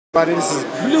Everybody, this is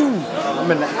Blue.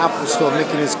 I'm in the Apple store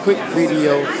making this quick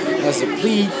video as a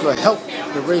plea for help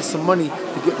to raise some money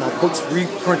to get my books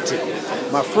reprinted.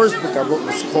 My first book I wrote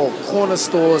was called Corner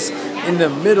Stores in the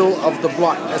Middle of the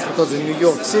Block. That's because in New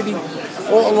York City,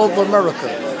 all over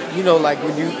America, you know, like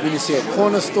when you see a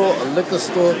corner store, a liquor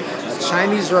store, a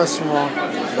Chinese restaurant,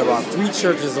 and about 3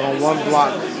 churches on one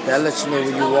block, that lets you know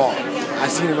where you are. I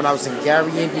seen it when I was in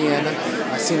Gary, Indiana.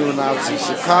 I seen it when I was in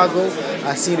Chicago.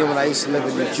 I seen it when I used to live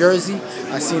in New Jersey.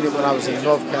 I seen it when I was in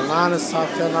North Carolina, South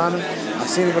Carolina. I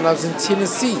seen it when I was in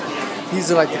Tennessee.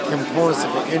 These are like the components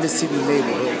of an inner city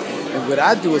neighborhood. And what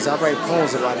I do is I write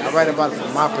poems about it. I write about it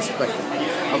from my perspective.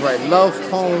 I write love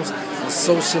poems and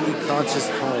socially conscious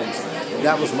poems. And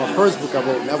that was my first book I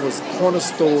wrote. And that was Corner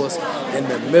Stores in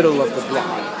the Middle of the Block.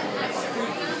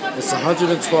 It's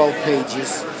 112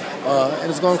 pages. And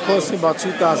it's going to cost me about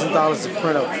 $2,000 to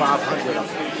print up 500 of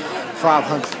them.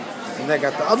 500. And I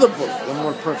got the other book. I'm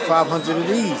going to print 500 of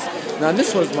these. Now,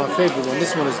 this one's my favorite one.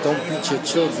 This one is Don't Beat Your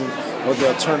Children or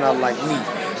They'll Turn Out Like Me.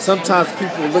 Sometimes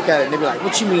people look at it and they be like,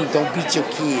 what you mean don't beat your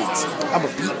kids? I'm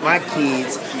going to beat my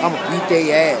kids. I'm going to beat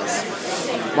their ass.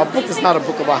 My book is not a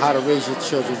book about how to raise your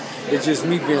children. It's just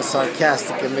me being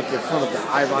sarcastic and making fun of the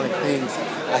ironic things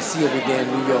I see every day in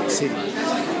New York City.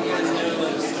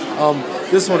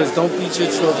 This one is Don't Beat Your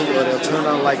Children or They'll Turn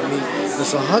Out Like Me.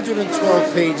 It's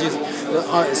 112 pages.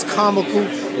 It's comical,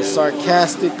 it's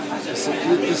sarcastic,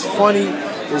 it's funny,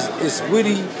 it's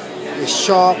witty, it's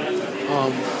sharp.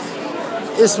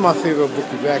 It's my favorite book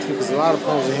if you ask me because a lot of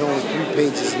poems are here only 3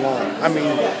 pages long. I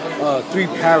mean, 3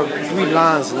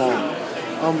 lines long.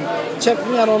 Check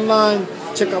me out online.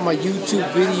 Check out my YouTube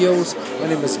videos. My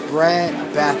name is Brad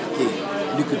Bathgate.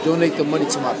 And you can donate the money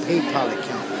to my PayPal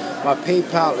account. My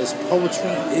PayPal is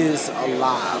Poetry Is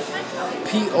Alive.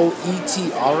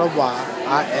 POETRYISALIVE.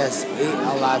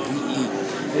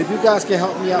 And if you guys can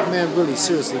help me out, man, really,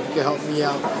 seriously, if you can help me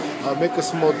out, make a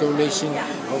small donation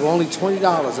of only $20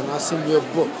 and I'll send you a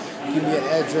book. Give me your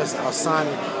address, I'll sign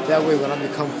it. That way, when I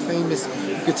become famous,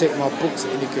 you can take my books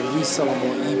and you can resell them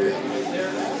on eBay.